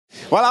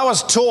Well, I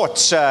was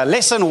taught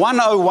lesson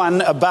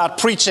 101 about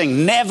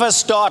preaching. Never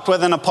start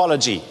with an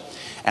apology.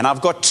 And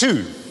I've got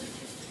two.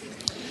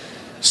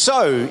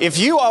 So, if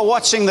you are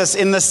watching this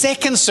in the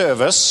second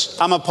service,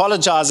 I'm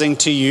apologizing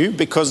to you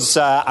because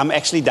I'm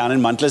actually down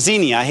in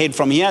Mantlazini. I head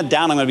from here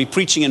down. I'm going to be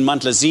preaching in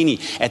Mantlazini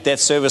at that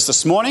service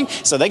this morning.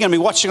 So they're going to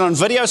be watching on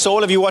video. So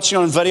all of you watching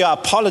on video, I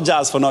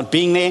apologize for not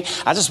being there.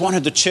 I just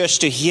wanted the church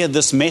to hear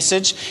this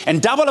message.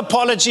 And double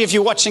apology if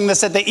you're watching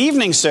this at the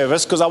evening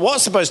service, because I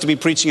was supposed to be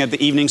preaching at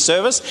the evening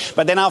service.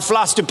 But then our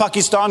flights to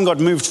Pakistan got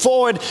moved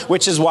forward,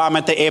 which is why I'm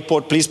at the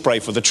airport. Please pray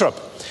for the trip.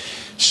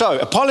 So,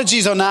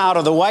 apologies are now out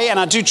of the way, and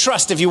I do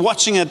trust if you're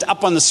watching it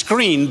up on the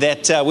screen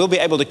that we'll be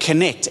able to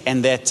connect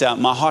and that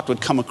my heart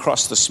would come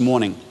across this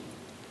morning.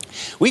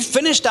 We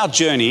finished our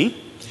journey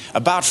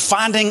about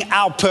finding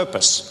our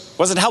purpose.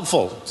 Was it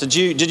helpful? Did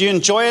you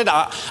enjoy it?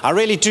 I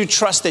really do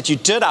trust that you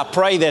did. I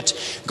pray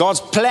that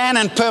God's plan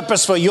and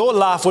purpose for your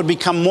life would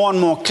become more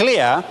and more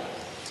clear.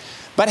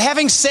 But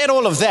having said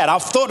all of that,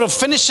 I've thought of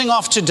finishing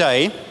off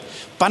today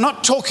by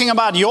not talking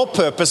about your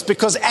purpose,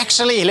 because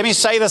actually, let me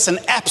say this in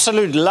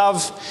absolute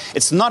love,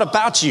 it's not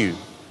about you.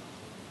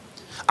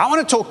 I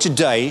want to talk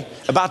today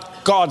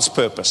about God's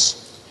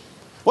purpose.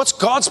 What's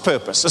God's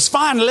purpose? It's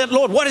fine,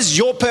 Lord, what is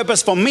your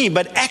purpose for me?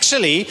 But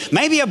actually,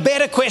 maybe a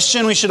better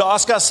question we should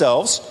ask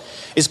ourselves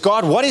is,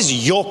 God, what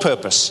is your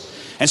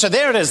purpose? And so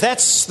there it is.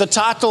 That's the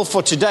title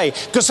for today.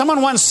 Because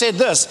someone once said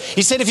this.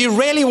 He said, if you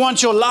really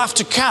want your life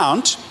to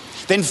count,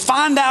 then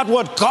find out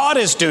what God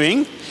is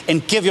doing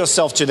and give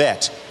yourself to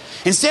that.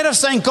 Instead of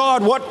saying,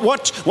 God,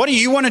 what do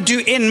you want to do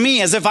in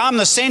me as if I'm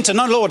the center?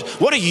 No, Lord,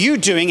 what are you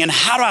doing and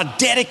how do I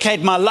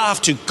dedicate my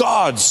life to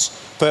God's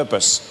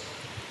purpose?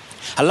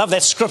 I love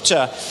that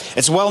scripture.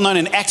 It's well known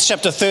in Acts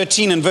chapter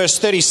 13 and verse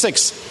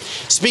 36.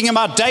 Speaking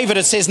about David,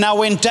 it says, now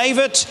when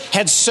David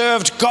had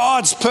served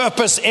God's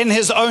purpose in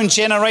his own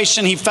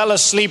generation, he fell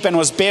asleep and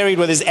was buried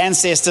with his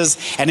ancestors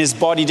and his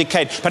body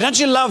decayed. But don't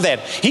you love that?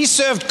 He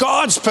served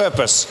God's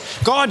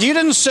purpose. God, you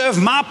didn't serve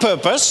my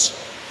purpose.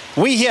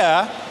 We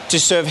here to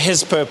serve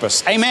his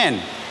purpose.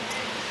 Amen.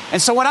 And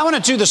so what I want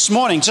to do this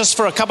morning, just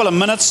for a couple of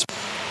minutes,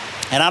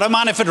 and I don't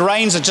mind if it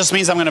rains, it just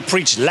means I'm going to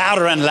preach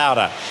louder and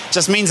louder. It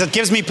just means it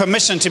gives me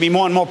permission to be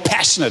more and more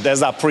passionate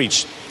as I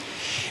preach.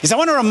 Is I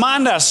want to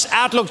remind us,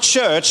 Outlook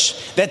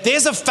Church, that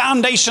there's a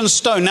foundation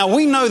stone. Now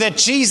we know that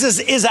Jesus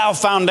is our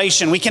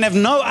foundation. We can have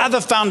no other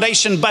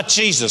foundation but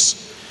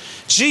Jesus.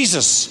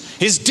 Jesus,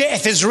 his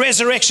death, his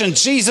resurrection,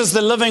 Jesus,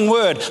 the living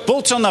word,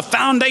 built on the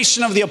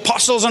foundation of the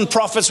apostles and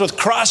prophets with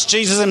Christ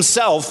Jesus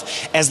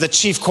himself as the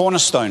chief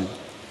cornerstone.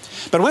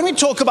 But when we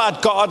talk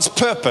about God's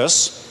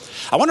purpose,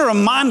 I want to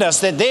remind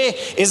us that there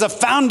is a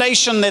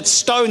foundation, that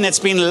stone that's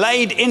been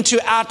laid into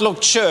Outlook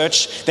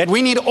Church that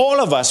we need, all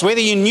of us,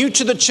 whether you're new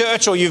to the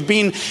church or you've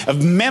been a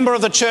member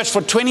of the church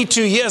for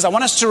 22 years, I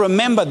want us to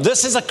remember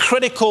this is a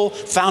critical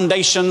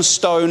foundation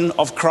stone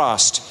of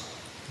Christ.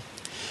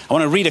 I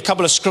want to read a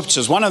couple of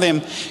scriptures. One of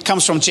them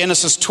comes from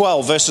Genesis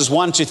 12, verses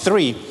 1 to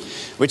 3,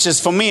 which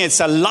is, for me, it's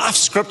a life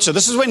scripture.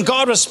 This is when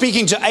God was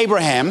speaking to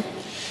Abraham.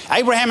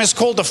 Abraham is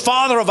called the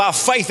father of our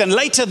faith, and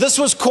later this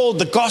was called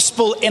the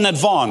gospel in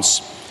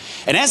advance.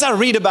 And as I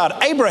read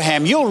about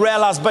Abraham, you'll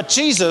realize, but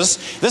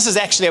Jesus, this is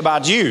actually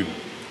about you.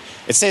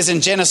 It says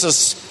in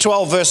Genesis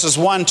 12, verses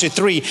 1 to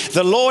 3,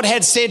 the Lord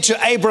had said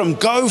to Abram,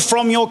 go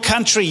from your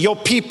country, your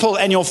people,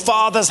 and your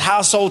father's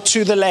household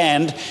to the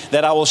land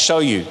that I will show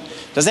you.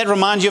 Does that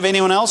remind you of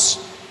anyone else?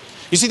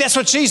 You see, that's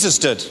what Jesus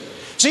did.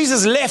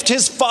 Jesus left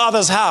his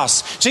father's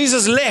house.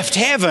 Jesus left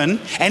heaven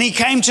and he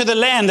came to the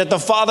land that the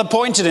Father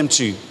pointed him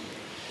to.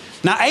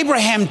 Now,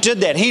 Abraham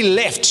did that. He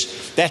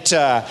left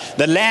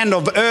the land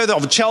of Ur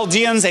of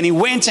Chaldeans, and he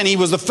went and he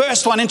was the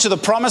first one into the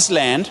promised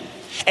land.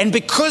 And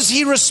because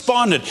he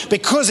responded,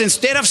 because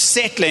instead of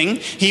settling,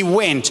 he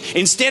went.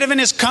 Instead of in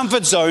his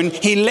comfort zone,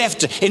 he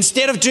left it.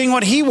 Instead of doing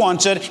what he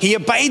wanted, he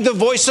obeyed the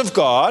voice of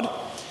God.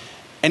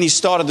 And he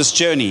started this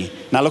journey.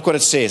 Now look what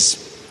it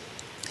says.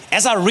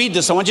 As I read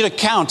this, I want you to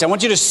count. I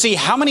want you to see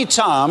how many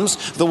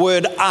times the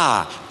word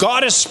 "I."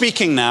 God is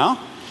speaking now.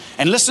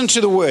 And listen to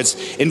the words.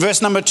 In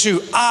verse number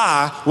 2,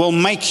 I will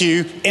make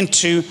you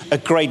into a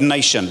great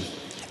nation.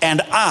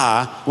 And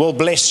I will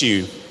bless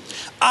you.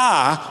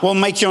 I will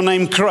make your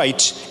name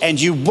great, and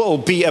you will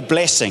be a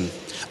blessing.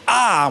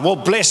 I will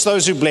bless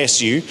those who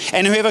bless you.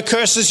 And whoever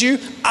curses you,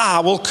 I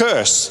will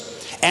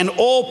curse. And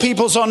all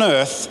peoples on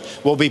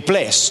earth will be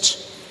blessed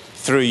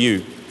through you.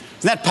 Isn't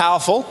that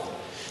powerful?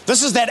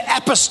 This is that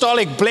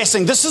apostolic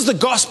blessing. This is the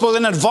gospel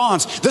in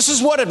advance. This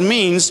is what it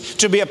means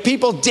to be a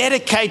people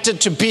dedicated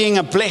to being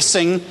a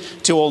blessing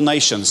to all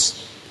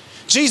nations.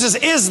 Jesus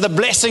is the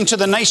blessing to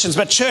the nations,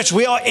 but church,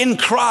 we are in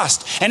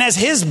Christ. And as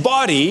his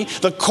body,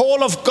 the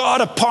call of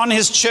God upon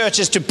his church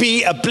is to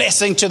be a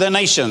blessing to the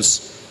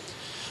nations.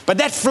 But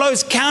that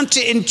flows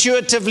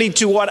counterintuitively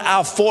to what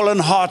our fallen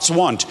hearts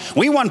want.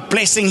 We want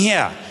blessing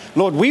here.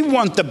 Lord, we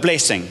want the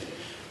blessing.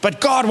 But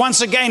God,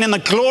 once again, in the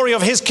glory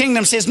of his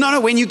kingdom says,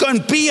 no, when you go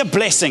and be a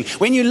blessing,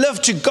 when you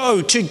live to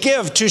go, to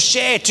give, to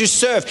share, to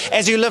serve,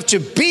 as you live to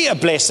be a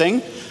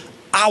blessing,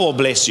 I will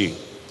bless you.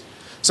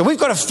 So we've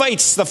got to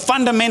face the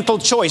fundamental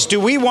choice. Do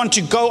we want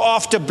to go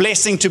after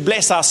blessing to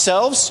bless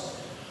ourselves?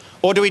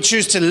 Or do we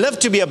choose to live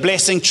to be a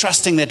blessing,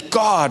 trusting that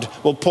God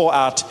will pour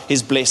out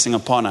his blessing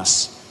upon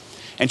us?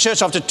 And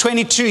church, after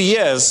 22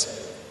 years,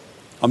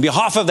 on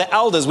behalf of the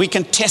elders, we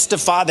can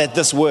testify that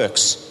this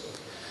works.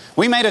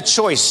 We made a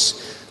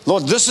choice.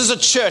 Lord, this is a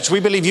church. We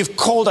believe you've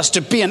called us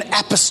to be an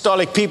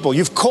apostolic people.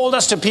 You've called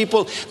us to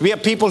be a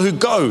people who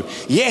go.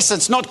 Yes,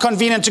 it's not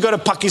convenient to go to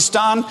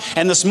Pakistan.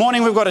 And this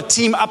morning we've got a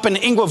team up in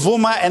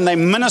Ingwavuma, and they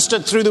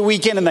ministered through the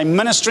weekend, and they're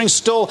ministering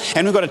still.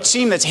 And we've got a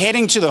team that's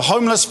heading to the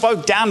homeless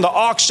folk down the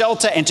Ark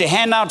shelter and to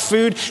hand out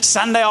food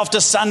Sunday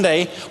after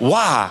Sunday.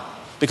 Why?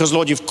 Because,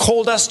 Lord, you've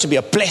called us to be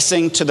a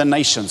blessing to the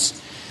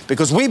nations.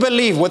 Because we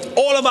believe with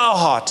all of our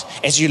heart,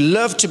 as you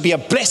live to be a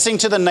blessing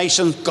to the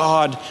nations,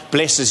 God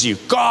blesses you.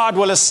 God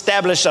will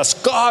establish us.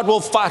 God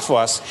will fight for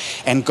us.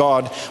 And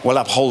God will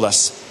uphold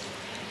us.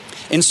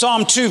 In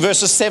Psalm 2,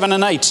 verses 7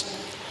 and 8,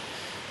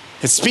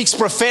 it speaks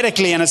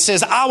prophetically, and it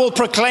says, I will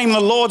proclaim the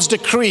Lord's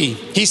decree.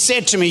 He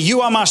said to me, you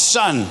are my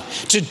son.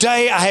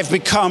 Today I have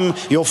become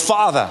your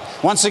father.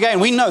 Once again,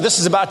 we know this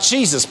is about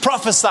Jesus,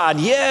 prophesied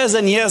years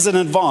and years in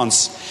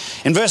advance.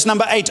 In verse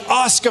number 8,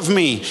 ask of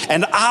me,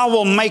 and I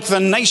will make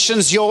the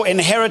nations your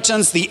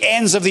inheritance, the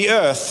ends of the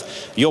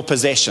earth your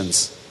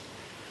possessions.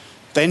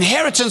 The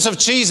inheritance of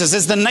Jesus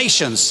is the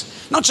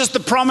nations, not just the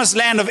promised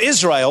land of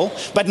Israel,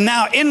 but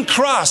now in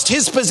Christ,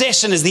 his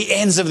possession is the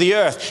ends of the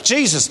earth.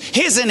 Jesus,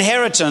 his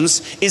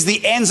inheritance is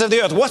the ends of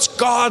the earth. What's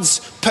God's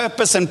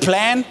purpose and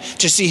plan?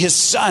 To see his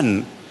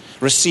son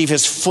receive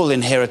his full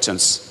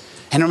inheritance.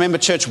 And remember,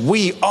 church,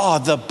 we are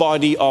the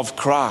body of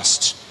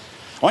Christ.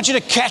 I want you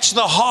to catch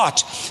the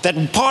heart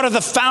that part of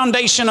the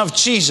foundation of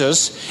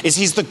Jesus is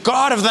he's the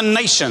God of the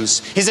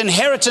nations. His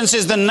inheritance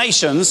is the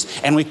nations,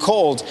 and we're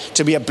called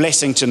to be a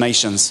blessing to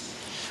nations.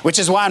 Which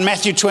is why in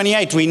Matthew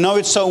 28, we know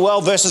it so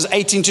well, verses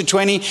 18 to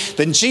 20,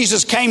 then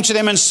Jesus came to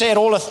them and said,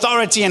 all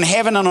authority in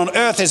heaven and on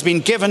earth has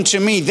been given to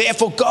me.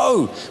 Therefore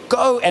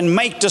go and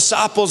make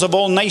disciples of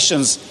all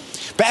nations,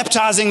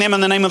 baptizing them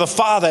in the name of the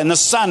Father and the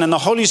Son and the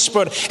Holy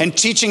Spirit, and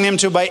teaching them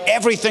to obey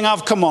everything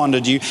I've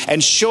commanded you.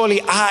 And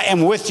surely I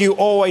am with you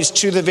always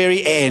to the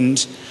very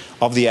end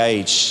of the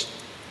age.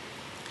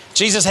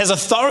 Jesus has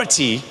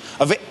authority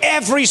over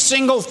every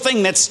single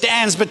thing that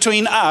stands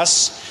between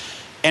us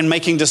and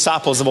making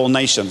disciples of all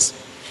nations.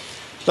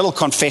 Little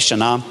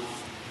confession, I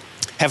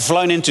have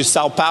flown into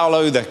Sao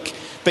Paulo, the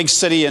big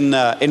city in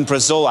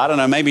Brazil, I don't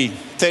know, maybe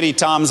 30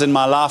 times in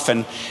my life.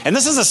 And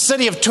this is a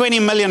city of 20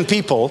 million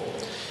people.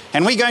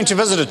 And we're going to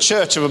visit a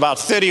church of about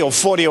 30 or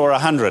 40 or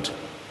 100.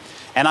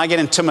 And I get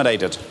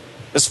intimidated.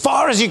 As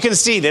far as you can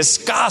see, there's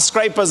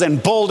skyscrapers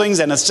and buildings,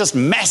 and it's just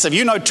massive.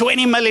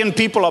 20 million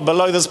people are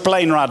below this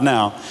plane right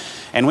now.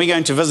 And we're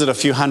going to visit a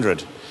few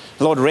hundred.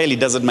 Lord, really,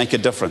 does it make a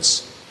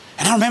difference?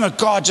 And I remember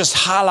God just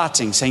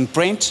highlighting, saying,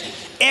 Brent,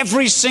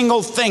 every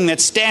single thing that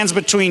stands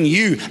between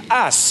you,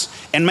 us,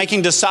 and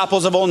making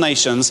disciples of all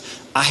nations,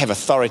 I have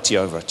authority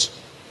over it.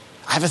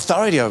 I have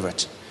authority over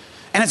it.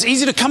 And it's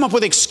easy to come up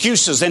with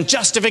excuses and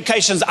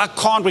justifications.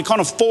 We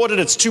can't afford it.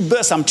 It's too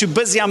busy. I'm too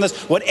busy. I'm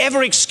this.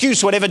 Whatever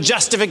excuse, whatever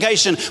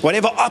justification,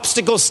 whatever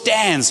obstacle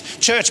stands,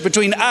 church,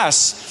 between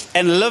us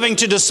and living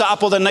to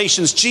disciple the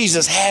nations,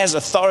 Jesus has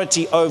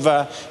authority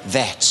over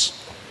that.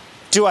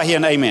 Do I hear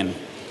an amen?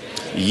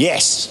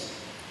 Yes.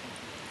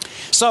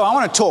 So I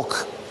want to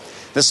talk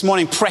this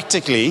morning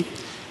practically.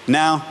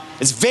 Now,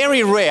 it's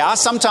very rare. I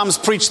sometimes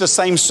preach the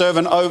same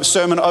sermon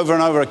over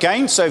and over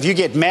again. So if you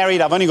get married,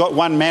 I've only got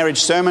one marriage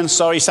sermon.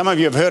 Sorry, some of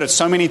you have heard it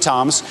so many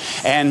times.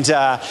 And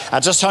I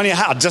just tell you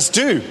how. I just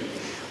do.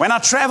 When I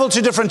travel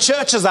to different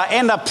churches, I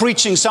end up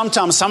preaching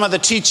sometimes some of the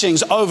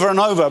teachings over and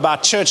over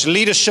about church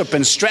leadership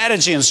and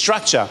strategy and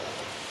structure.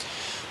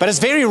 But it's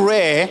very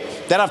rare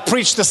that I've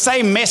preached the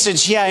same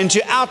message here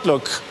into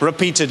Outlook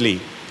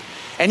repeatedly.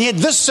 And yet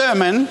this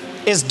sermon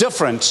is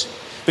different.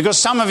 Because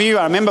some of you,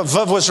 I remember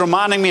Viv was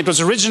reminding me, it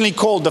was originally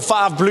called the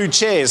 5 Blue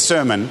Chairs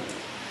sermon.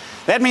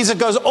 That means it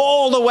goes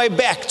all the way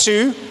back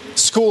to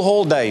school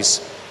hall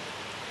days.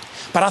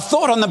 But I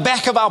thought on the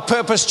back of our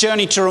purpose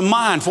journey to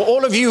remind, for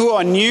all of you who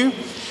are new,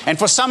 and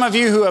for some of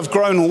you who have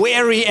grown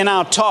weary in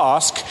our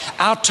task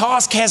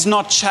has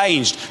not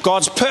changed.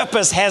 God's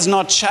purpose has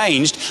not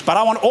changed. But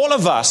I want all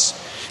of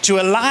us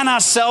to align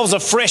ourselves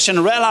afresh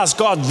and realize,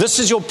 God, this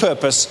is your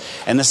purpose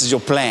and this is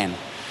your plan.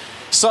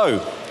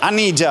 So I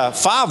need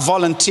 5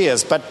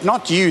 volunteers, but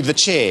not you, the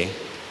chair.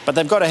 But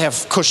they've got to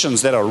have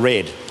cushions that are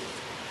red.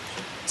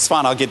 It's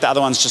fine. I'll get the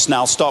other ones just now.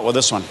 I'll start with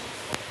this one.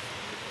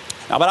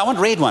 No, but I want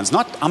red ones,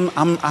 not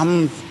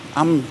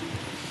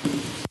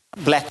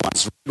black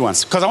ones, red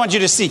ones. Because I want you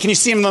to see. Can you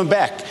see them in the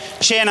back?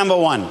 Chair number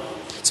 1.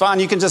 It's fine.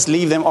 You can just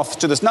leave them off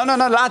to this. No,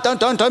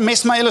 don't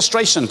mess my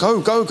illustration.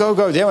 Go.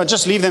 There,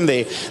 just leave them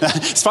there.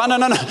 It's fine.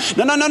 No.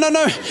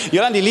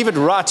 Yolandi, leave it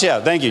right here.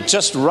 Thank you.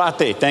 Just right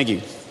there. Thank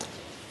you.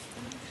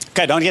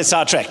 Okay, don't get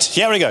sidetracked.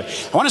 Here we go.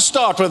 I want to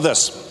start with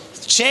this.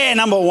 Chair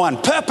number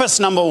 1, purpose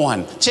number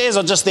 1. Chairs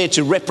are just there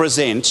to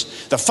represent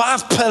the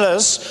 5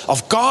 pillars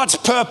of God's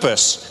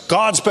purpose.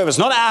 God's purpose,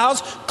 not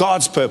ours,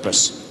 God's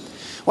purpose.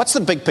 What's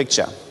the big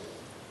picture?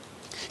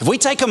 If we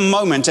take a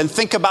moment and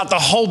think about the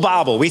whole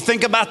Bible, we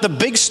think about the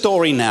big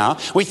story now,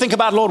 we think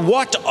about, Lord,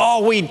 what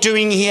are we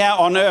doing here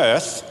on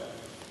earth?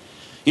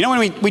 You know,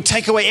 when we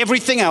take away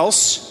everything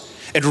else,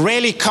 it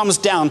really comes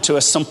down to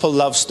a simple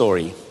love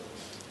story.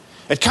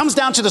 It comes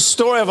down to the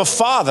story of a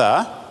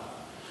father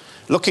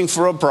looking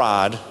for a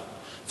bride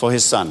for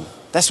his son.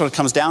 That's what it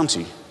comes down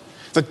to.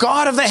 The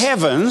God of the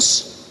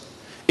heavens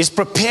is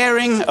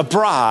preparing a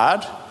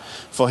bride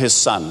for his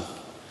son.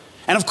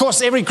 And of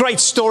course, every great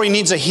story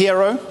needs a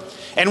hero.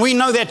 And we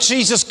know that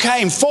Jesus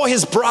came for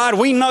his bride.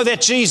 We know that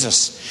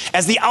Jesus,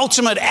 as the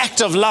ultimate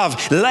act of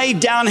love,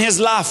 laid down his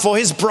life for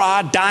his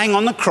bride, dying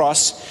on the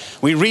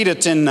cross. We read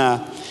it in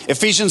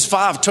Ephesians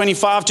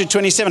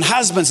 5:25-27.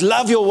 Husbands,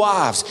 love your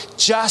wives,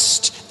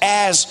 just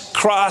as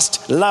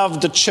Christ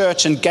loved the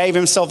church and gave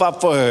himself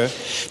up for her,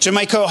 to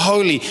make her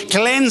holy,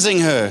 cleansing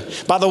her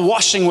by the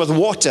washing with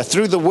water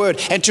through the word,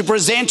 and to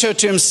present her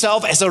to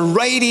himself as a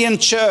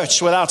radiant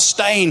church without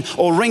stain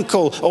or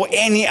wrinkle or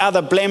any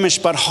other blemish,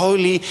 but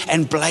holy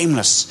and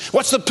blameless.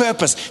 What's the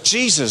purpose?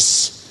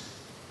 Jesus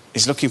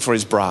is looking for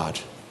his bride.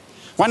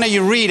 One day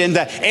you read in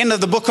the end of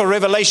the book of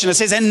Revelation, it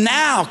says, and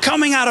now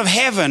coming out of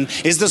heaven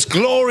is this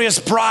glorious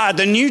bride,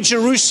 the new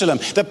Jerusalem,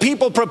 the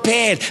people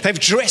prepared. They've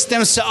dressed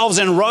themselves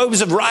in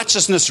robes of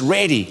righteousness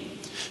ready.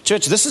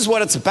 Church, this is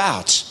what it's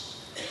about.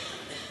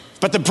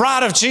 But the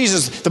bride of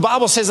Jesus, the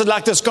Bible says it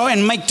like this, go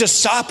and make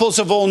disciples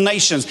of all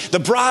nations. The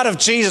bride of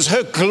Jesus,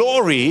 her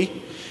glory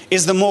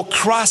is the more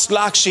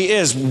Christ-like she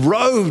is,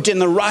 robed in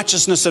the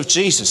righteousness of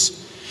Jesus.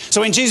 So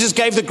when Jesus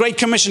gave the Great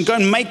Commission, go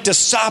and make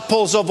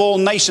disciples of all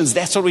nations,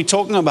 that's what we're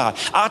talking about.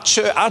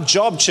 Our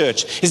job,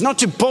 church, is not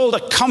to build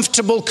a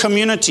comfortable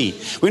community.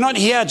 We're not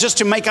here just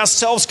to make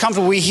ourselves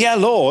comfortable. We're here,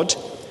 Lord,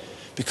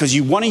 because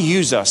you want to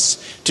use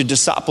us to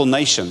disciple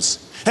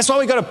nations. That's why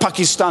we go to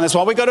Pakistan. That's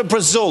why we go to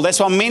Brazil. That's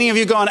why many of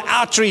you go on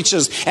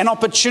outreaches and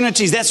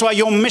opportunities. That's why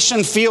your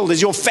mission field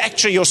is your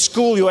factory, your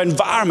school, your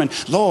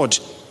environment. Lord,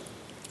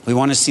 we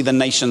want to see the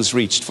nations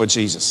reached for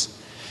Jesus.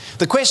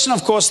 The question,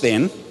 of course,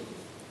 then,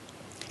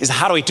 is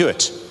how do we do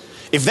it?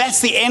 If that's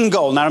the end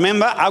goal, now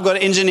remember, I've got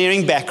an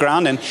engineering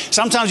background, and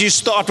sometimes you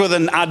start with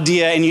an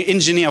idea and you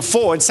engineer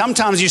forward.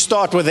 Sometimes you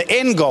start with the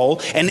end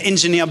goal and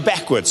engineer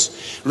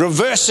backwards,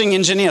 reversing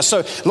engineer.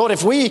 So, Lord,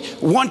 if we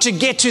want to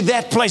get to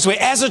that place where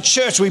as a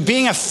church we're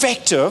being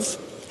effective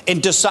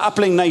in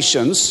discipling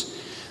nations,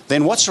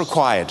 then what's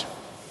required?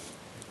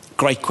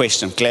 Great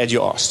question. Glad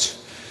you asked.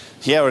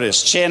 Here it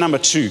is, chair number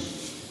 2.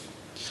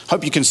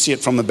 Hope you can see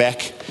it from the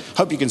back.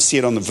 Hope you can see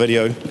it on the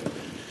video.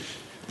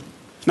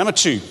 Number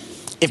 2,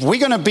 if we're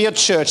going to be a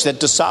church that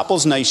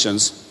disciples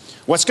nations,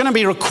 what's going to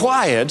be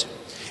required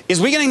is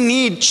we're going to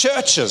need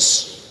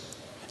churches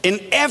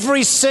in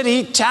every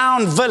city,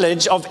 town,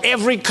 village of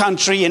every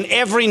country, in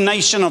every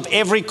nation of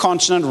every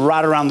continent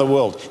right around the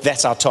world.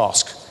 That's our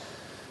task.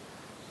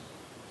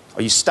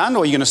 Are you stunned,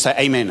 or are you going to say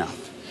amen now?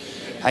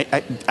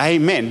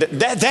 Amen.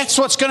 That's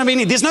what's going to be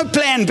needed. There's no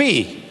plan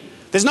B.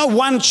 There's no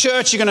one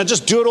church, you're going to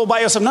just do it all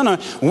by yourself. No.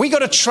 We got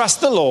to trust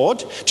the Lord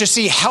to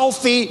see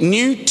healthy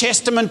New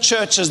Testament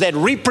churches that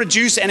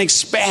reproduce and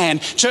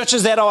expand,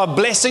 churches that are a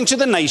blessing to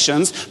the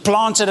nations,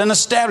 planted and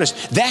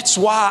established. That's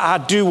why I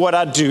do what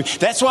I do.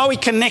 That's why we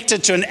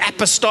connected to an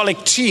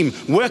apostolic team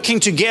working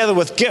together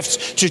with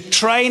gifts to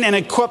train and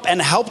equip and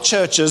help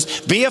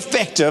churches be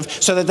effective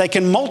so that they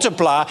can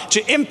multiply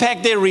to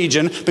impact their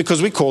region,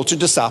 because we're called to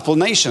disciple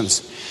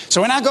nations.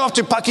 So when I go off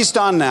to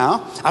Pakistan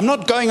now, I'm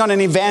not going on an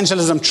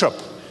evangelism trip.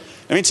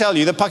 Let me tell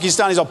you, the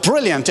Pakistanis are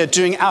brilliant at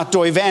doing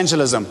outdoor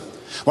evangelism.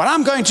 What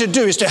I'm going to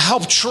do is to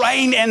help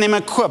train and them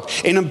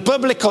equip in a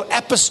biblical,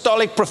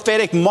 apostolic,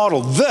 prophetic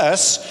model.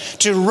 This,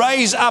 to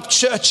raise up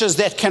churches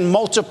that can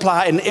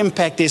multiply and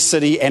impact their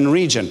city and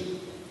region.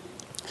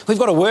 We've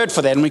got a word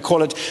for that, and we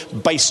call it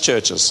base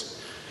churches.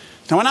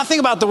 Now, when I think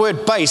about the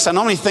word base, I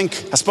normally think,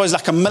 I suppose,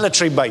 like a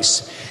military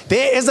base.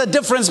 There is a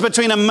difference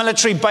between a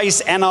military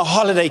base and a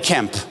holiday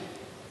camp.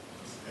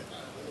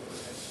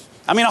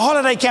 I mean, a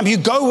holiday camp, you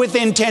go with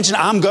the intention,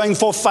 I'm going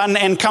for fun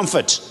and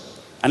comfort.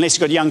 Unless you've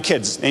got young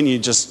kids, then you're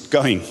just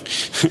going.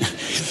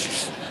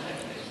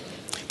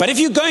 But if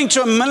you're going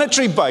to a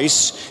military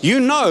base, you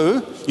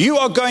know you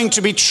are going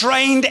to be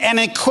trained and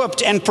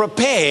equipped and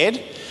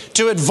prepared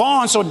to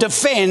advance or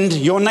defend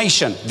your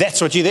nation.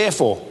 That's what you're there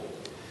for.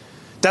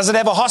 Does it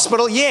have a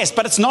hospital? Yes,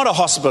 but it's not a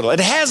hospital.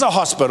 It has a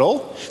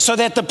hospital so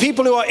that the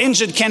people who are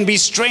injured can be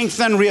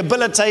strengthened,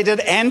 rehabilitated,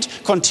 and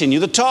continue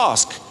the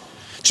task.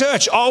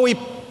 Church, are we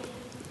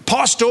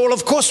pastoral?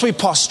 Of course we're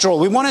pastoral.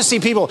 We want to see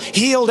people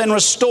healed and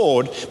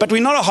restored, but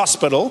we're not a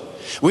hospital.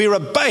 We're a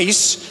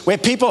base where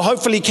people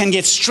hopefully can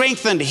get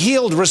strengthened,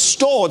 healed,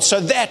 restored,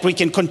 so that we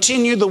can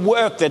continue the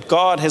work that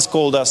God has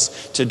called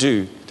us to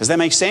do. Does that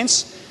make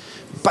sense?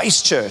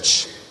 Base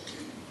church.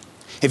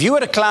 If you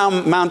were to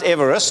climb Mount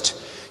Everest,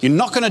 you're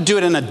not going to do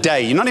it in a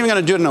day. You're not even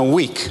going to do it in a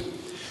week.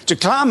 To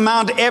climb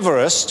Mount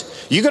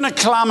Everest, you're going to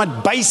climb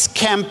it base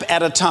camp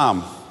at a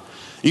time.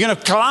 You're going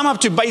to climb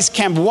up to base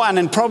camp 1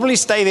 and probably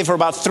stay there for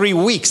about 3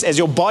 weeks as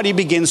your body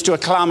begins to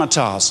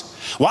acclimatize.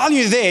 While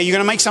you're there, you're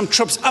going to make some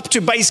trips up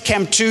to base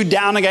camp 2,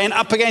 down again,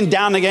 up again,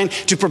 down again,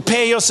 to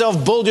prepare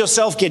yourself, build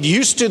yourself, get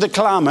used to the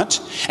climate.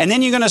 And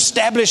then you're going to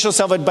establish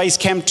yourself at base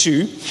camp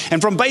 2.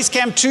 And from base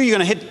camp 2, you're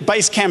going to hit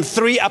base camp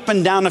 3 up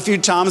and down a few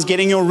times,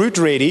 getting your route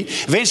ready.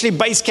 Eventually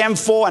base camp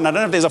 4, and I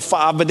don't know if there's a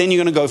 5, but then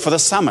you're going to go for the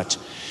summit.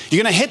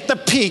 You're going to hit the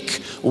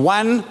peak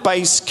one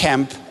base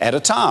camp at a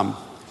time.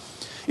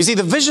 You see,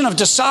 the vision of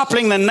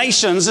discipling the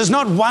nations is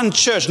not one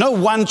church. No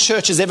one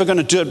church is ever going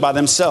to do it by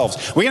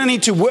themselves. We're going to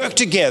need to work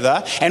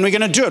together, and we're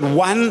going to do it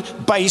one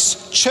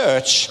base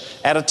church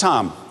at a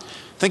time.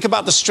 Think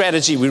about the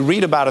strategy we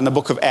read about in the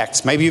book of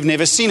Acts. Maybe you've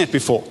never seen it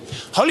before.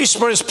 Holy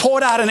Spirit is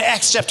poured out in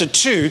Acts chapter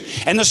 2,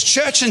 and this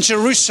church in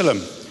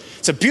Jerusalem.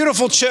 It's a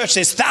beautiful church.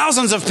 There's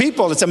thousands of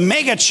people. It's a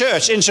mega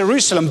church in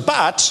Jerusalem,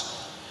 but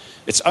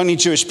it's only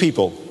Jewish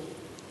people.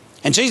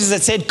 And Jesus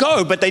had said,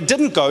 go, but they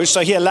didn't go,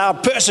 so he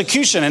allowed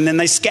persecution, and then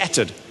they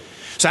scattered.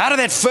 So out of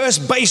that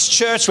first base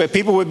church where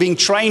people were being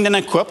trained and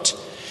equipped,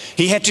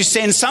 he had to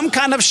send some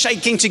kind of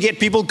shaking to get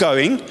people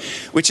going,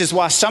 which is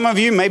why some of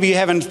you, maybe you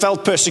haven't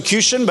felt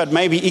persecution, but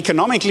maybe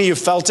economically you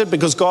felt it,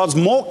 because God's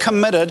more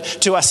committed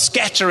to us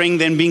scattering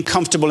than being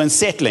comfortable and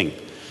settling.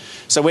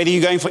 So whether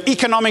you're going for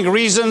economic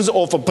reasons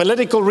or for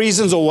political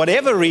reasons or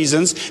whatever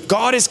reasons,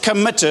 God is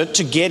committed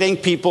to getting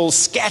people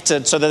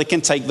scattered so that they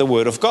can take the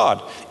word of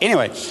God.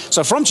 Anyway,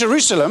 so from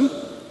Jerusalem,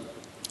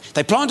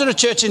 they planted a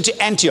church into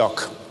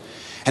Antioch.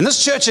 And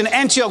this church in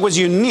Antioch was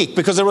unique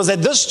because it was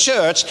at this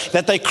church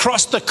that they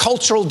crossed the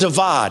cultural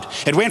divide.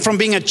 It went from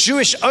being a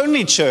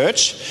Jewish-only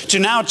church to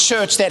now a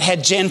church that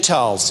had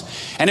Gentiles.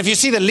 And if you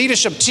see the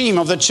leadership team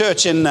of the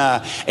church in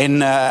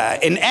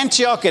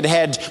Antioch, it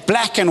had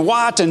black and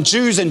white and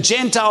Jews and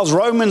Gentiles,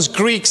 Romans,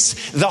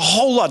 Greeks, the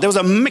whole lot. There was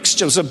a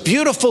mixture. It was a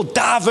beautiful,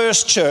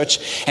 diverse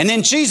church. And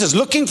then Jesus,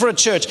 looking for a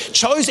church,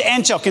 chose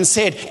Antioch and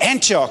said,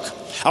 Antioch,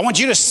 I want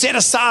you to set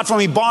aside for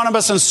me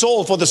Barnabas and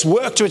Saul for this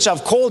work to which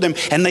I've called them.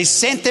 And they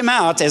sent them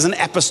out as an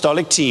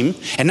apostolic team.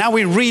 And now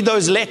we read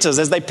those letters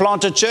as they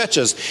planted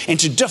churches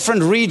into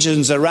different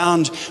regions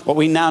around what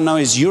we now know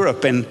as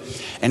Europe and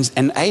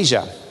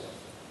Asia.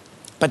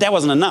 But that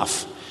wasn't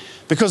enough.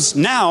 Because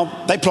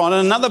now they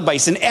planted another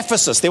base in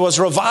Ephesus. There was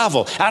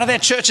revival. Out of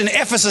that church in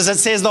Ephesus, it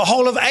says the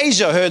whole of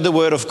Asia heard the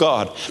word of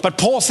God. But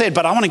Paul said,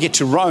 but I want to get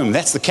to Rome.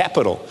 That's the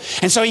capital.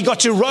 And so he got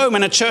to Rome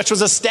and a church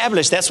was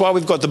established. That's why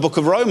we've got the book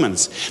of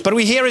Romans. But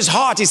we hear his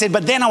heart. He said,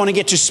 but then I want to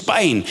get to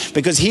Spain,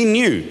 because he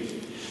knew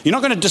you're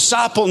not going to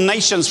disciple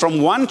nations from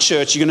one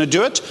church. You're going to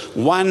do it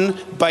one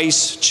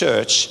base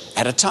church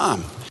at a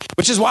time.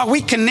 Which is why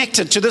we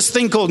connected to this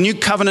thing called New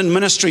Covenant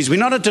Ministries. We're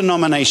not a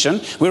denomination,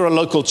 we're a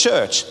local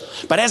church.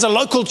 But as a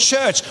local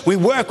church, we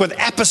work with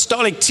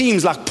apostolic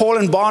teams like Paul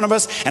and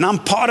Barnabas, and I'm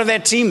part of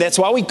that team. That's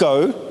why we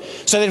go,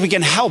 so that we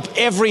can help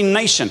every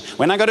nation.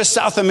 When I go to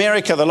South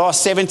America the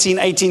last 17,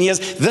 18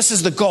 years, this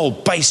is the goal,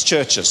 base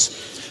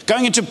churches.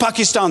 Going into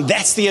Pakistan,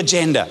 that's the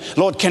agenda.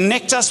 Lord,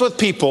 connect us with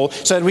people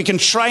so that we can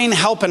train,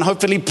 help, and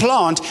hopefully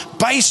plant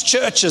base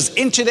churches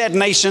into that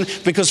nation,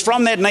 because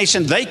from that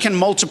nation, they can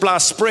multiply,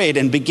 spread,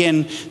 and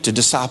begin to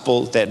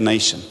disciple that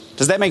nation.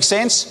 Does that make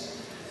sense?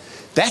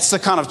 That's the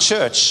kind of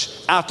church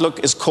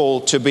Outlook is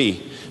called to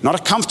be. Not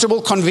a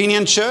comfortable,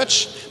 convenient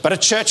church, but a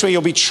church where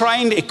you'll be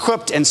trained,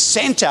 equipped, and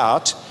sent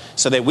out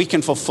so that we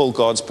can fulfill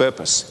God's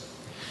purpose.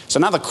 So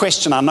another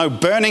question I know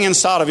burning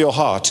inside of your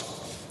heart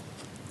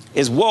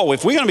is, whoa,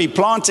 if we're going to be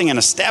planting and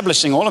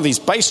establishing all of these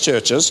base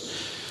churches,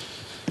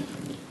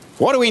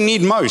 what do we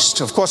need most?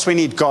 Of course, we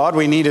need God.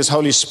 We need His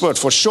Holy Spirit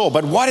for sure.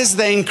 But what is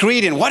the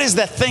ingredient? What is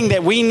the thing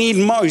that we need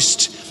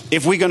most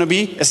if we're going to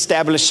be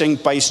establishing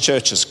base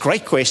churches?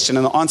 Great question,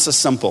 and the answer is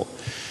simple.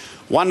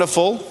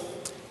 Wonderful,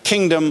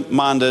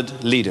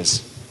 kingdom-minded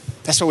leaders.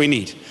 That's what we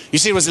need. You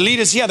see, it was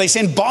leaders here. They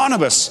sent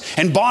Barnabas,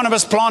 and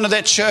Barnabas planted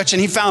that church,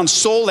 and he found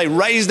Saul. They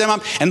raised them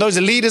up, and those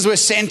leaders were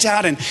sent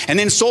out, and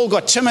then Saul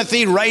got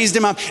Timothy, raised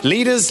him up.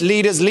 Leaders,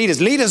 leaders, leaders.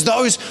 Leaders,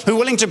 those who are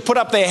willing to put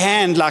up their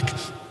hand like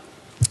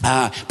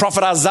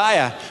Prophet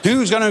Isaiah.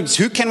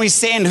 Who can we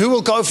send? Who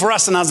will go for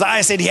us? And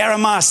Isaiah said, here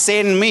am I,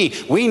 send me.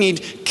 We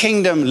need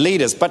kingdom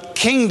leaders, but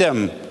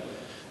kingdom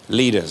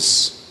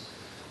leaders.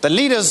 The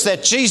leaders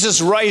that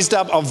Jesus raised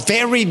up are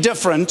very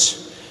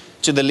different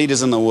to the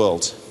leaders in the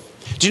world.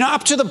 Do you know,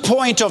 up to the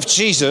point of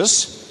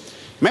Jesus,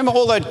 remember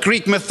all that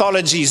Greek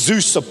mythology,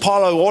 Zeus,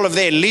 Apollo, all of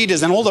their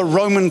leaders and all the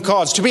Roman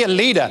gods. To be a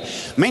leader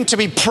meant to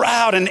be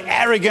proud and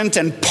arrogant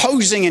and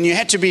posing, and you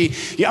had to be,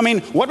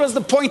 what was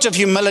the point of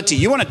humility?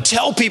 You want to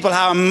tell people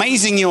how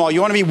amazing you are. You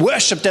want to be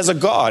worshipped as a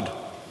god.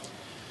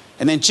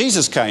 And then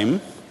Jesus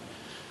came,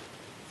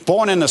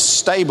 born in a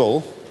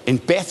stable in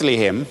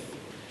Bethlehem,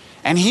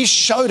 and he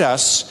showed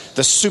us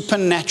the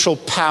supernatural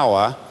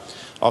power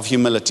of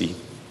humility.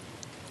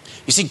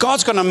 You see,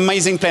 God's got an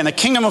amazing plan. The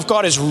kingdom of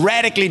God is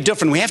radically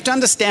different. We have to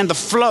understand the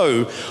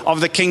flow of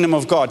the kingdom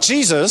of God.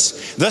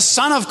 Jesus, the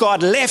Son of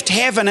God, left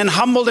heaven and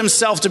humbled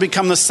himself to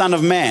become the Son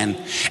of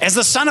Man. As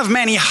the Son of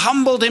Man, he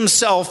humbled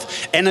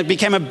himself and it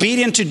became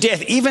obedient to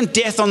death, even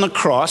death on the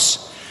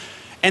cross.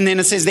 And then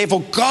it says,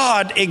 therefore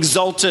God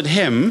exalted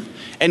him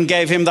and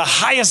gave him the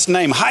highest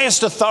name,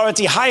 highest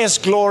authority,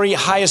 highest glory,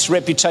 highest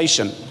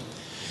reputation.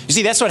 You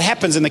see, that's what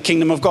happens in the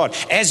kingdom of God.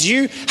 As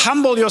you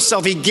humble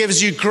yourself, he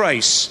gives you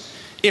grace.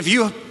 If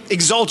you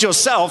exalt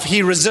yourself,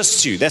 he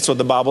resists you. That's what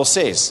the Bible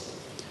says.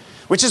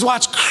 Which is why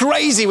it's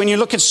crazy when you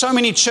look at so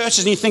many churches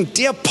and you think,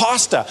 dear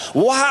pastor,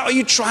 why are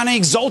you trying to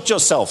exalt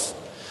yourself?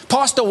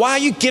 Pastor, why are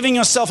you giving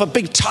yourself a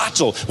big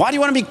title? Why do you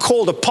want to be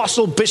called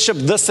apostle, bishop,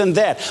 this and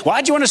that?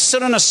 Why do you want to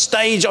sit on a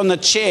stage on the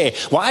chair?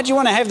 Why do you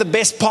want to have the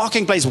best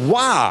parking place?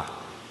 Why?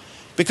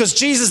 Because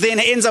Jesus then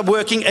ends up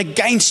working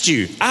against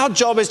you. Our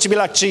job is to be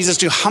like Jesus,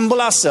 to humble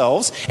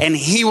ourselves, and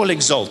he will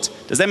exalt.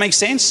 Does that make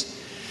sense?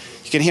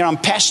 You can hear I'm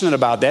passionate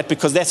about that,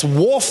 because that's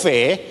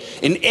warfare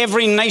in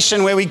every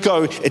nation where we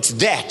go. It's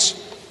that.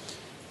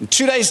 In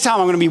 2 days'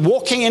 time, I'm going to be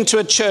walking into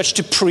a church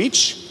to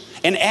preach.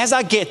 And as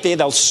I get there,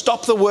 they'll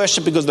stop the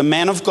worship because the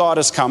man of God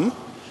has come.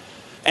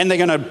 And they're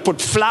going to put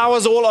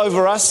flowers all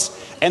over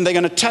us. And they're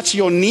going to touch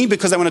your knee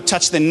because they want to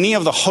touch the knee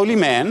of the holy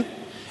man.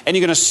 And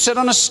you're going to sit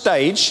on a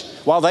stage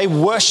while they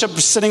worship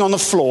sitting on the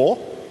floor.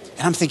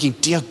 And I'm thinking,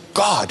 dear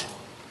God,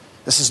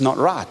 this is not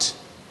right.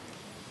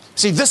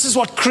 See, this is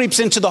what creeps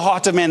into the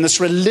heart of man, this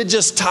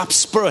religious type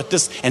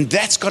spirit. And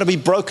that's got to be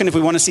broken if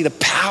we want to see the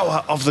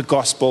power of the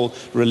gospel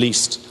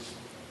released.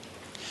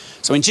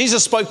 So when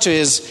Jesus spoke to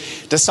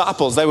his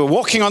disciples, they were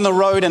walking on the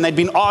road and they'd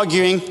been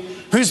arguing,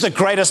 who's the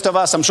greatest of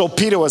us? I'm sure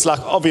Peter was like,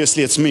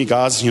 obviously it's me,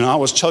 guys. I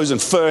was chosen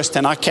first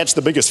and I catch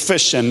the biggest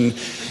fish. And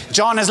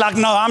John is like,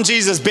 no, I'm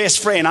Jesus' best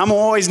friend. I'm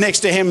always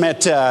next to him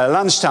at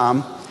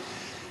lunchtime.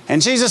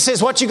 And Jesus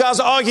says, what you guys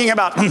are arguing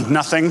about?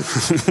 Nothing.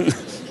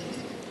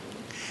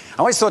 I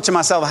always thought to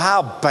myself,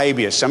 how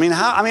babyish.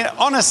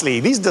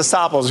 Honestly, these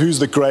disciples, who's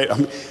the great?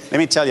 Let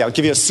me tell you, I'll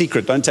give you a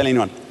secret. Don't tell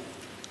anyone.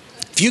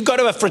 If you go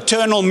to a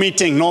fraternal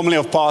meeting, normally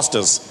of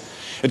pastors,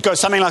 it goes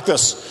something like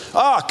this.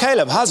 Oh,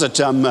 Caleb, how's it?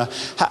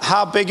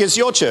 How big is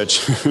your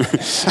church?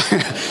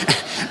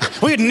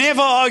 We'd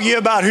never argue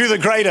about who the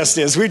greatest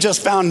is. We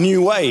just found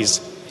new ways.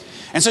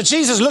 And so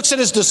Jesus looks at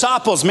his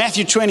disciples,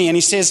 Matthew 20, and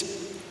he says,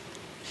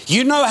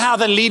 you know how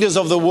the leaders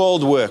of the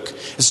world work.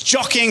 It's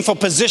jockeying for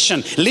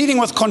position, leading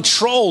with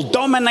control,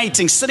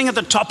 dominating, sitting at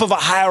the top of a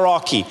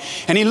hierarchy.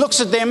 And he looks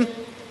at them,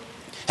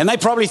 and they're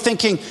probably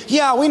thinking,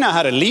 yeah, we know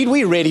how to lead.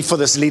 We're ready for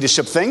this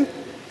leadership thing.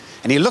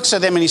 And he looks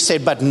at them and he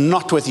said, but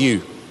not with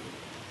you.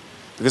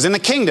 Because in the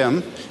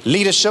kingdom,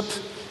 leadership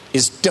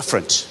is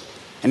different.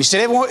 And he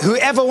said,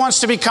 whoever wants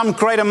to become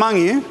great among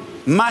you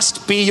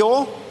must be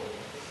your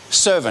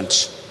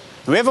servant.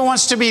 Whoever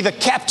wants to be the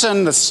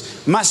captain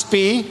must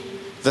be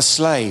the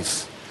slave.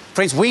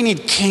 Friends, we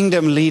need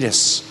kingdom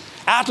leaders.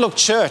 Outlook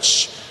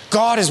Church,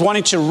 God is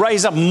wanting to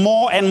raise up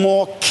more and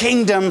more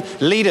kingdom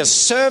leaders,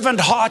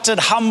 servant-hearted,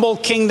 humble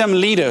kingdom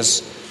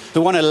leaders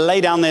who want to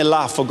lay down their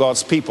life for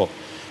God's people.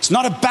 It's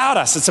not about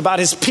us, it's about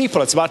his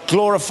people. It's about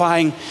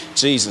glorifying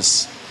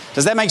Jesus.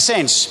 Does that make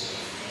sense?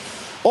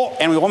 Oh,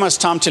 and we're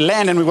almost time to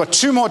land, and we've got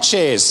 2 more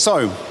chairs.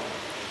 So,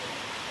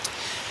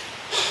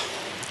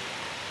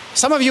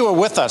 some of you were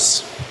with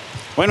us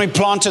when we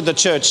planted the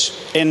church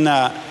in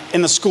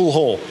the school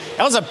hall.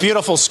 That was a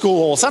beautiful school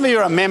hall. Some of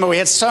you remember we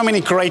had so many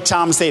great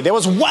times there. There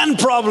was one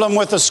problem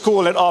with the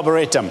school at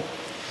Arboretum.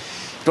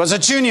 It was a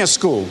junior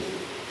school.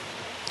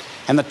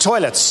 And the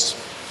toilets.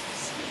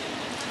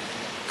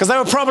 Because they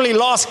were probably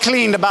last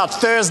cleaned about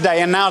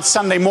Thursday and now it's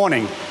Sunday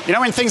morning. You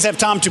know when things have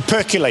time to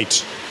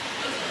percolate.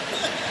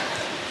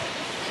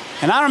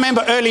 And I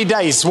remember early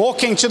days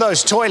walking to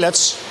those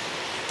toilets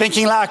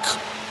thinking like,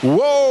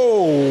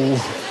 whoa,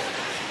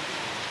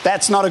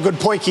 that's not a good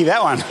poikie,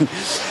 that one.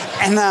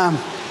 And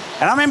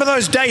I remember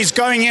those days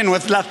going in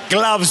with like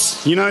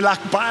gloves,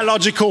 like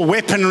biological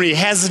weaponry,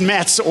 hazard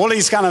mats, all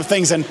these kind of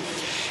things.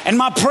 And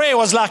my prayer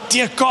was like,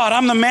 dear God,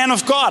 I'm the man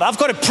of God. I've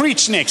got to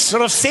preach next.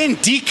 Sort of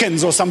send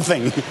deacons or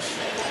something. And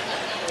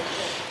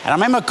I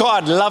remember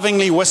God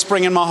lovingly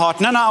whispering in my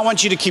heart, no, I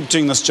want you to keep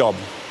doing this job.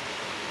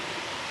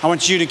 I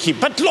want you to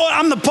keep, but Lord,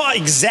 I'm the part.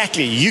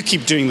 Exactly, you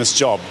keep doing this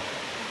job.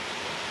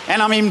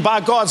 And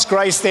by God's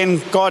grace,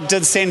 then God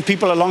did send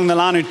people along the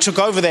line who took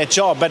over that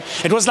job. But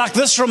it was like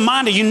this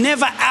reminder, you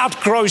never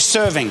outgrow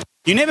serving.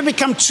 You never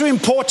become too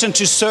important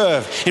to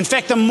serve. In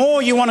fact, the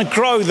more you want to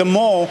grow, the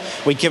more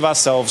we give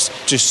ourselves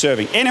to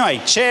serving. Anyway,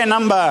 chair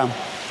number.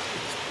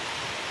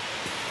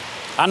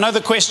 I know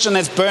the question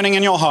that's burning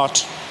in your heart.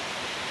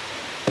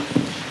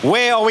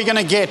 Where are we going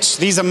to get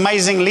these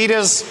amazing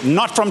leaders?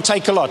 Not from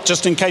Take-A-Lot,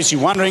 just in case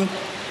you're wondering.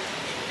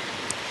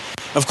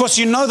 Of course,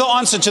 you know the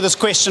answer to this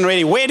question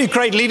already. Where do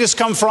great leaders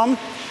come from?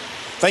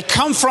 They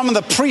come from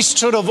the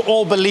priesthood of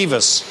all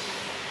believers.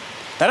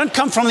 They don't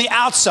come from the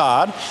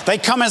outside. They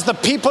come as the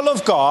people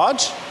of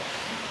God,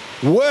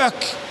 work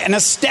and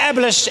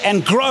establish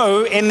and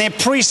grow in their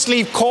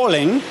priestly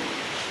calling,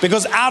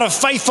 because out of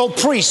faithful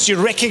priests,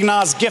 you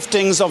recognize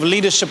giftings of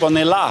leadership on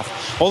their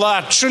life. Although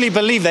I truly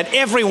believe that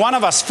every one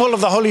of us, full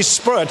of the Holy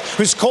Spirit,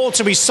 who's called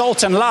to be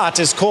salt and light,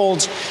 is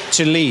called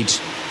to lead.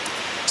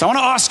 So I want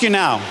to ask you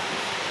now,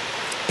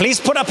 please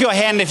put up your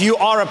hand if you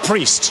are a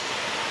priest.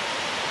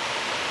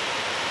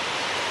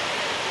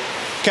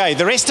 Okay,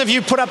 the rest of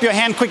you put up your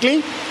hand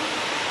quickly,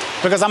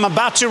 because I'm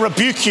about to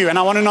rebuke you and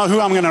I want to know who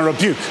I'm going to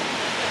rebuke.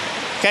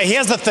 Okay,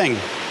 here's the thing.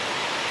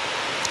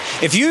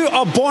 If you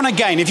are born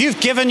again, if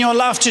you've given your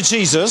life to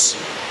Jesus,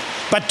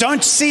 but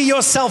don't see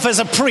yourself as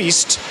a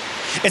priest,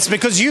 it's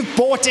because you've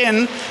bought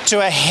in to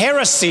a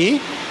heresy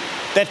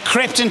that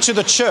crept into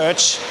the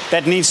church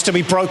that needs to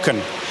be broken.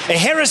 A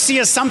heresy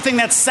is something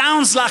that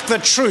sounds like the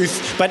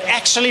truth, but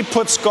actually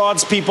puts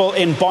God's people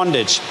in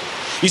bondage.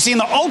 You see, in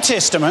the Old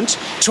Testament,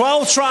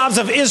 12 tribes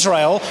of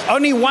Israel,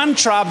 only one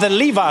tribe, the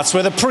Levites,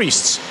 were the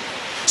priests.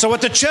 So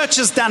what the church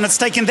has done, it's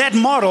taken that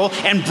model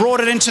and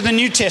brought it into the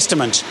New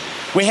Testament.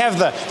 We have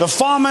the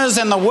farmers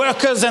and the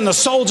workers and the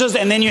soldiers,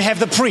 and then you have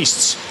the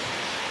priests.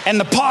 And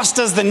the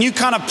pastors, the new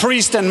kind of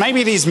priest, and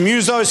maybe these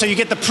musos. So you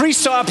get the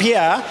priests are up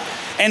here,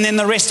 and then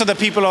the rest of the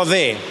people are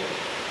there.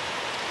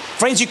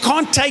 Friends, you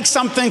can't take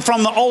something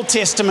from the Old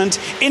Testament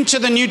into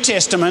the New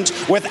Testament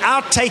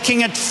without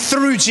taking it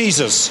through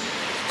Jesus.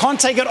 Can't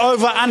take it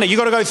over under. You've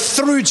got to go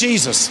through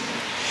Jesus.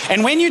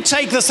 And when you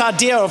take this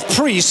idea of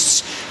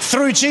priests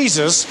through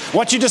Jesus,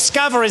 what you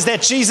discover is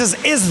that Jesus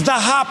is the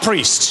high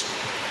priest.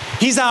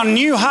 He's our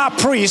new high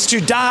priest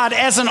who died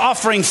as an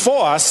offering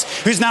for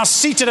us, who's now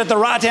seated at the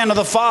right hand of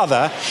the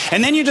Father.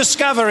 And then you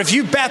discover if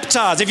you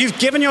baptize, if you've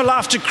given your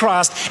life to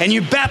Christ and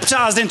you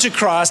baptized into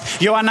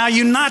Christ, you are now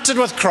united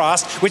with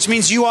Christ, which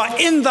means you are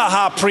in the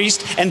high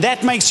priest, and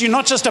that makes you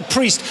not just a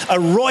priest, a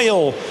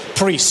royal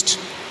priest.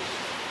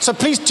 So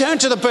please turn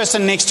to the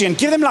person next to you and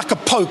give them like a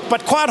poke,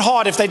 but quite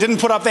hard if they didn't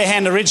put up their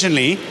hand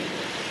originally,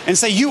 and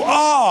say, you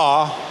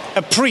are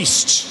a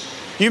priest.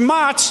 You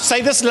might,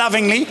 say this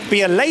lovingly,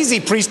 be a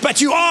lazy priest,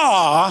 but you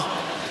are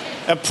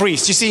a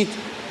priest. You see,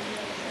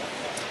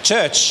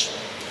 church,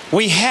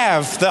 we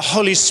have the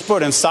Holy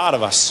Spirit inside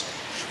of us.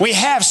 We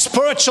have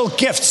spiritual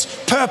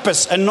gifts,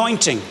 purpose,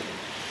 anointing.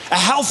 A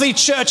healthy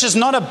church is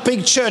not a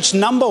big church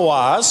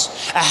number-wise.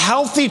 A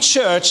healthy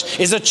church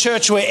is a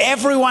church where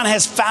everyone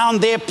has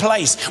found their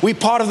place. We're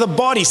part of the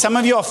body. Some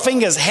of you are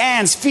fingers,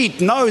 hands,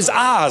 feet, nose,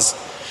 eyes.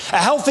 A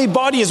healthy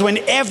body is when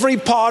every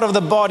part of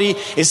the body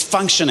is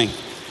functioning.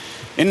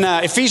 In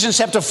Ephesians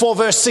chapter 4,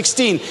 verse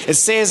 16, it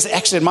says,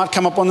 actually it might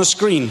come up on the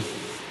screen.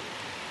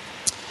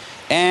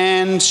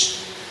 And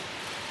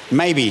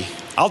maybe,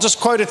 I'll just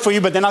quote it for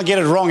you, but then I'll get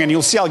it wrong, and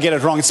you'll see I'll get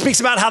it wrong. It speaks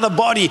about how the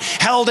body,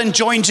 held and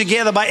joined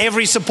together by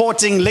every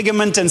supporting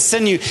ligament and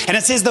sinew. And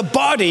it says the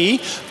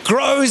body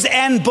grows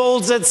and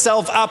builds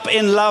itself up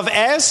in love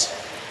as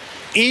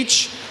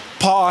each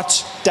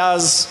part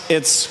does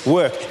its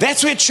work.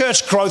 That's where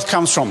church growth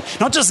comes from.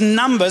 Not just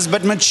numbers,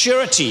 but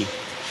maturity.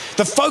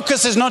 The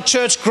focus is not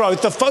church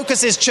growth. The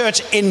focus is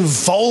church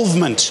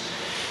involvement.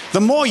 The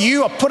more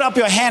you put up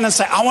your hand and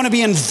say, I want to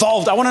be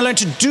involved. I want to learn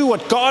to do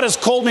what God has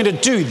called me to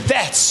do.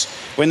 That's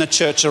when the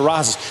church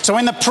arises. So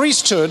when the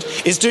priesthood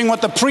is doing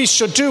what the priest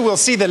should do, we'll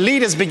see the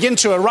leaders begin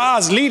to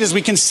arise. Leaders,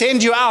 we can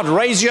send you out,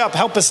 raise you up,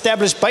 help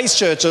establish base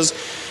churches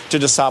to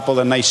disciple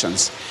the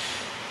nations.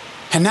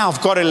 And now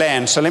I've got to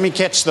land. So let me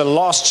catch the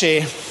last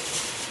chair.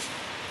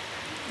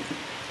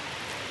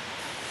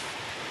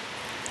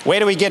 Where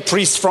do we get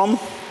priests from?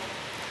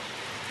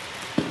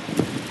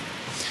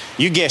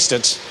 You guessed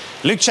it.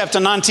 Luke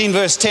chapter 19,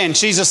 verse 10,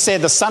 Jesus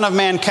said, the Son of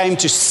Man came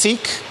to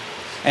seek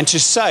and to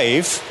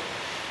save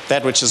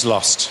that which is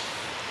lost.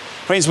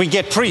 Friends, we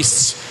get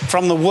priests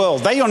from the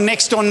world. They're your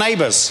next door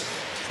neighbors.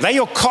 They're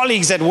your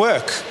colleagues at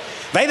work.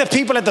 They're the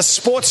people at the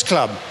sports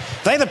club.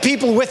 They're the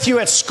people with you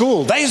at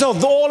school. These are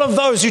all of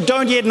those who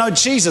don't yet know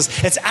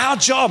Jesus. It's our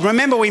job.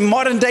 Remember, we're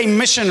modern day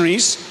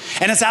missionaries,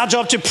 and it's our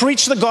job to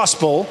preach the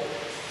gospel,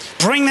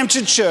 bring them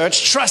to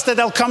church, trust that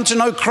they'll come to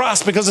know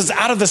Christ, because it's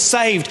out of the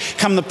saved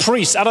come the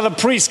priests. Out of the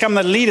priests come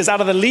the leaders.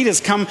 Out of the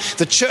leaders come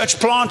the church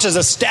planters,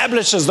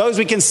 establishers, those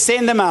we can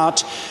send them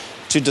out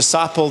to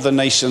disciple the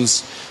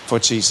nations for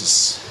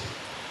Jesus.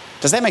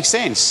 Does that make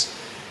sense?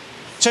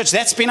 Church,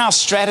 that's been our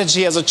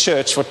strategy as a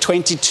church for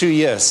 22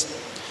 years.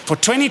 For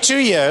 22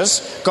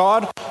 years,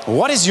 God,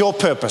 what is your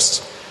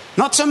purpose?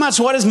 Not so much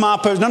what is my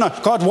purpose. No,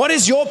 God, what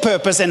is your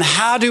purpose, and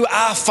how do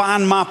I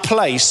find my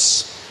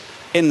place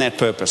in that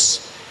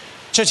purpose?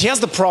 Church, here's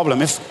the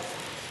problem.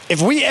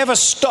 If we ever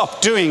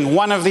stop doing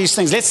one of these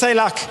things, let's say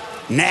like,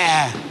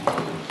 nah,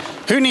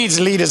 who needs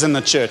leaders in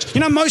the church?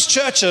 You know, most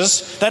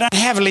churches, they don't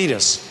have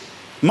leaders.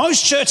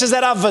 Most churches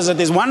that I visit,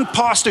 there's one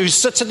pastor who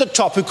sits at the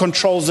top who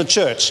controls the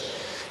church.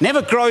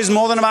 Never grows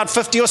more than about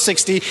 50 or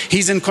 60.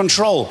 He's in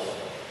control.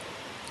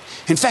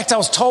 In fact, I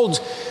was told,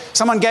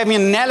 someone gave me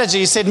an analogy.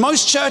 He said,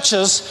 most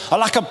churches are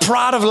like a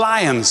pride of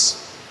lions.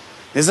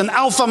 There's an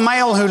alpha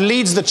male who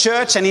leads the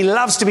church, and he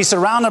loves to be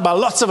surrounded by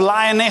lots of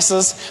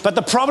lionesses. But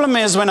the problem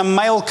is when a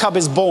male cub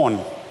is born.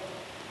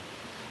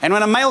 And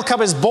when a male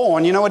cub is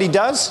born, you know what he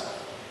does?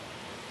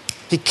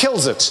 He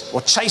kills it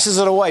or chases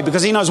it away,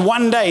 because he knows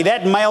one day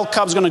that male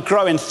cub's going to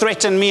grow and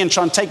threaten me and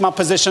try and take my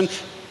position.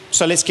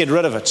 So let's get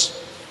rid of it.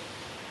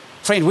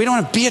 Friend, we don't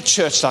want to be a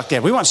church like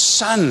that. We want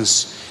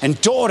sons and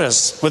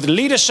daughters with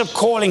leadership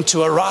calling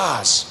to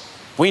arise.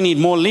 We need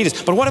more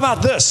leaders. But what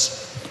about this?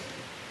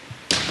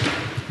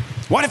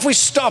 What if we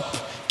stop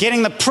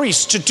getting the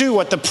priests to do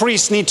what the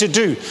priests need to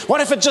do?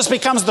 What if it just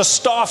becomes the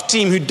staff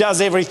team who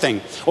does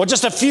everything? Or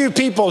just a few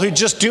people who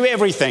just do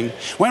everything?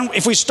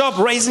 If we stop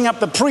raising up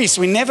the priests,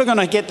 we're never going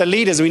to get the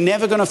leaders. We're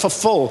never going to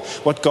fulfill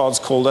what God's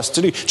called us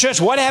to do. Church,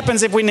 what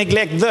happens if we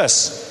neglect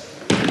this?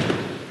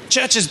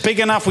 Church is big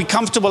enough. We're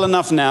comfortable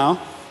enough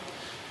now.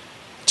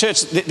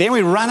 Church, then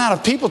we run out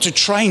of people to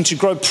train, to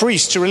grow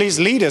priests, to release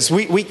leaders.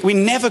 We're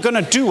never going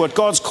to do what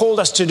God's called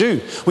us to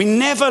do. We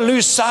never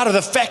lose sight of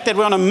the fact that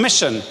we're on a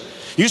mission.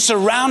 You're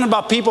surrounded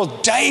by people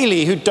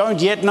daily who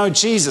don't yet know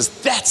Jesus.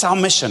 That's our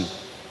mission.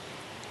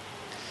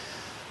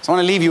 So I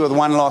want to leave you with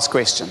one last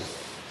question.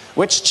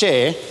 Which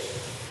chair,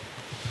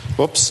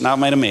 whoops, now I've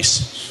made a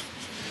mess.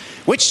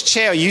 Which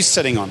chair are you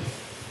sitting on?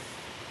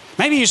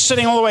 Maybe you're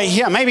sitting all the way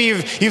here. Maybe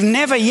you've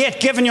never yet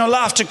given your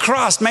life to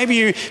Christ. Maybe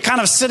you're kind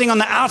of sitting on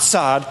the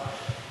outside.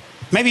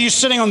 Maybe you're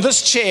sitting on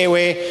this chair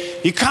where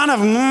you kind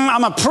of,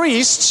 I'm a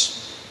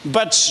priest,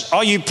 but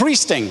are you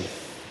priesting?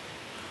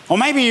 Or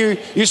maybe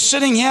you're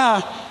sitting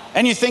here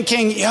and you're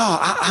thinking,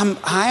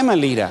 I am a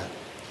leader.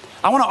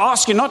 I want to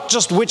ask you not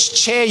just which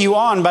chair you're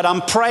on, but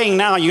I'm praying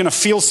now. You're going to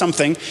feel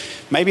something.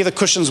 Maybe the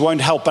cushions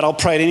won't help, but I'll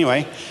pray it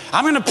anyway.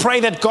 I'm going to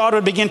pray that God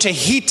would begin to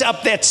heat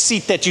up that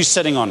seat that you're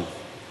sitting on.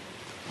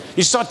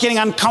 You start getting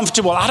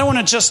uncomfortable. I don't want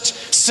to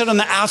just sit on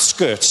the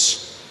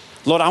outskirts.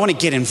 Lord, I want to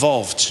get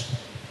involved.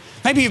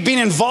 Maybe you've been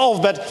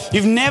involved, but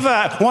you've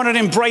never wanted to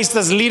embrace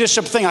this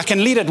leadership thing. I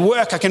can lead at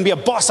work. I can be a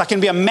boss. I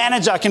can be a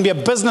manager. I can be a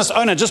business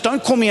owner. Just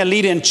don't call me a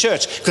leader in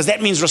church, because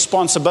that means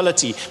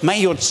responsibility.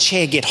 May your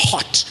chair get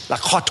hot, like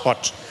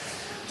hot.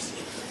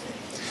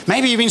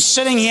 Maybe you've been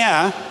sitting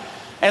here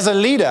as a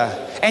leader,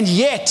 and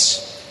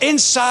yet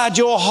inside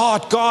your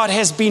heart, God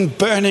has been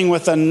burning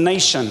with a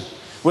nation,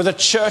 with a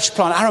church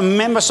plant. I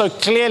remember so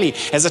clearly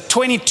as a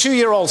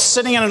 22-year-old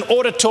sitting in an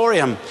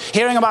auditorium,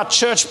 hearing about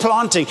church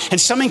planting,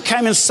 and something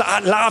came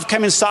inside, love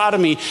came inside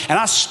of me, and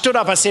I stood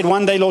up. I said,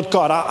 one day, Lord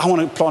God, I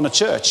want to plant a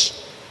church.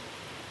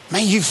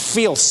 May you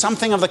feel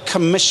something of the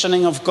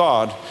commissioning of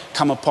God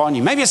come upon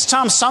you. Maybe it's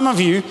time some of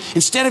you,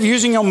 instead of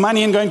using your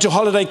money and going to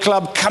holiday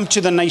club, come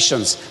to the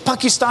nations.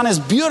 Pakistan is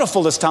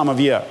beautiful this time of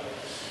year.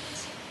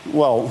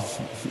 Well,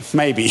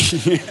 maybe.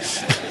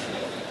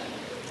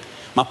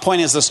 My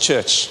point is this,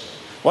 church.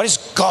 What is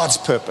God's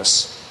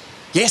purpose?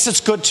 Yes,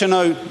 it's good to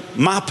know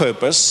my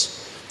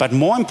purpose, but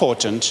more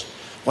important,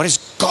 what is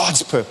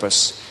God's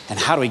purpose, and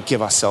how do we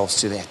give ourselves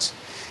to that?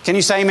 Can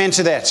you say amen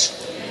to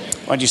that? Amen.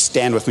 Why don't you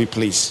stand with me,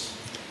 please?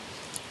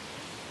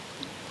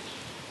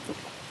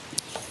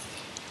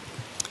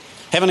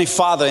 Heavenly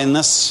Father, in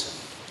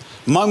this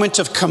moment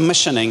of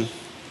commissioning,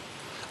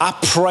 I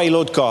pray,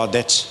 Lord God,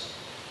 that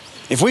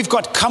if we've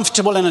got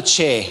comfortable in a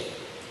chair,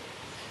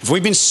 if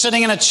we've been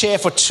sitting in a chair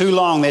for too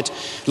long, that,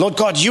 Lord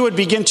God, you would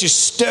begin to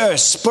stir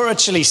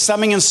spiritually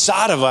something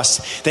inside of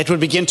us that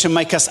would begin to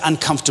make us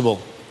uncomfortable.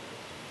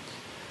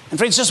 And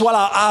friends, just while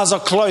our eyes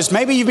are closed,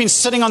 maybe you've been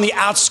sitting on the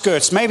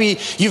outskirts. Maybe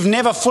you've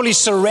never fully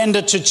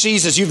surrendered to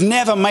Jesus. You've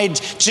never made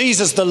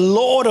Jesus the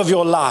Lord of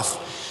your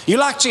life. You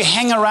like to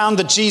hang around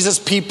the Jesus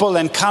people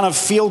and kind of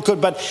feel good,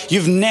 but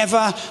you've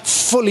never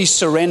fully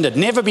surrendered,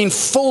 never been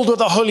filled with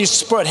the Holy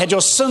Spirit, had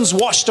your sins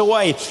washed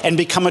away and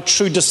become a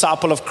true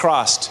disciple of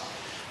Christ.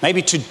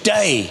 Maybe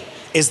today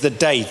is the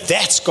day.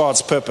 That's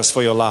God's purpose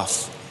for your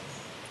life.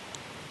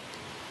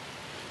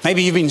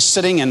 Maybe you've been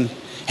sitting and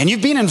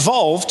you've been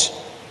involved,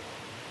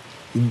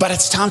 but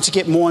it's time to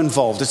get more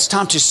involved. It's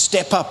time to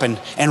step up and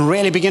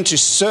really begin to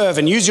serve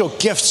and use your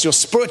gifts, your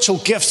spiritual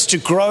gifts to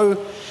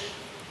grow.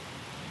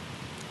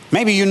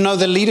 Maybe you know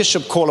the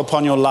leadership call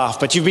upon your life,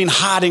 but you've been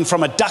hiding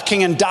from it,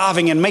 ducking and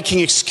diving and making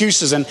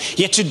excuses. And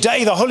yet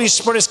today the Holy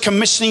Spirit is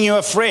commissioning you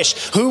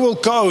afresh. Who will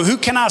go? Who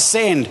can I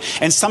send?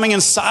 And something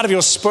inside of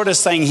your spirit is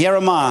saying, here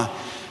am I,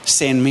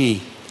 send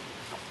me.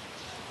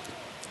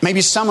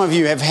 Maybe some of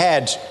you have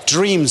had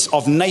dreams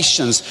of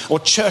nations or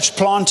church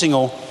planting,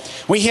 or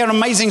we hear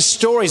amazing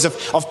stories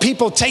of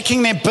people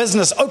taking their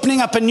business, opening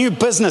up a new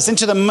business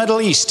into the Middle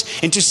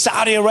East, into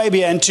Saudi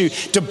Arabia, into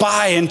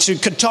Dubai, into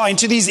Qatar,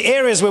 into these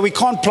areas where we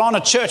can't plant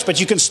a church, but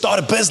you can start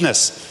a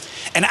business.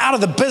 And out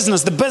of the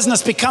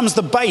business becomes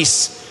the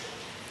base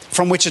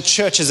from which a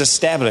church is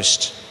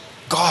established.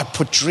 God,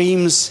 put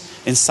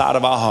dreams inside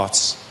of our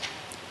hearts.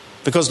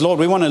 Because, Lord,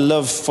 we want to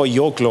live for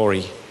your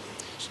glory.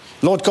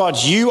 Lord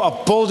God, you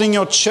are building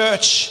your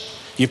church.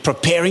 You're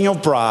preparing your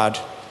bride.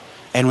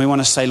 And we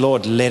want to say,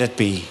 Lord, let it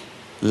be.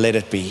 Let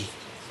it be.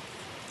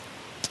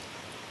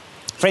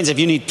 Friends, if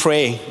you need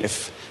prayer,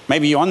 if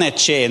maybe you're on that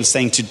chair and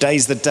saying,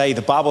 today's the day,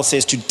 the Bible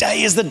says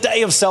today is the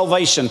day of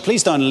salvation.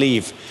 Please don't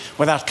leave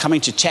without coming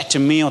to chat to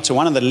me or to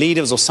one of the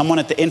leaders or someone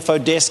at the info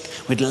desk.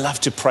 We'd love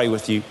to pray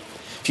with you.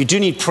 If you do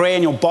need prayer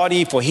in your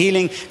body for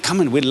healing,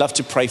 come and we'd love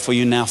to pray for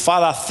you now.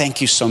 Father,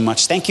 thank you so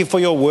much. Thank you for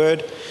your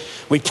word.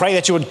 We pray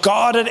that you would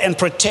guard it and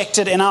protect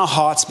it in our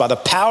hearts by the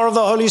power of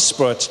the Holy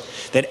Spirit,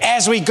 that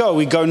as we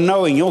go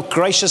knowing your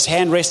gracious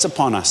hand rests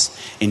upon us.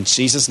 In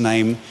Jesus'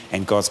 name,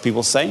 and God's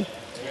people say,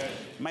 Amen.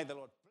 May the Lord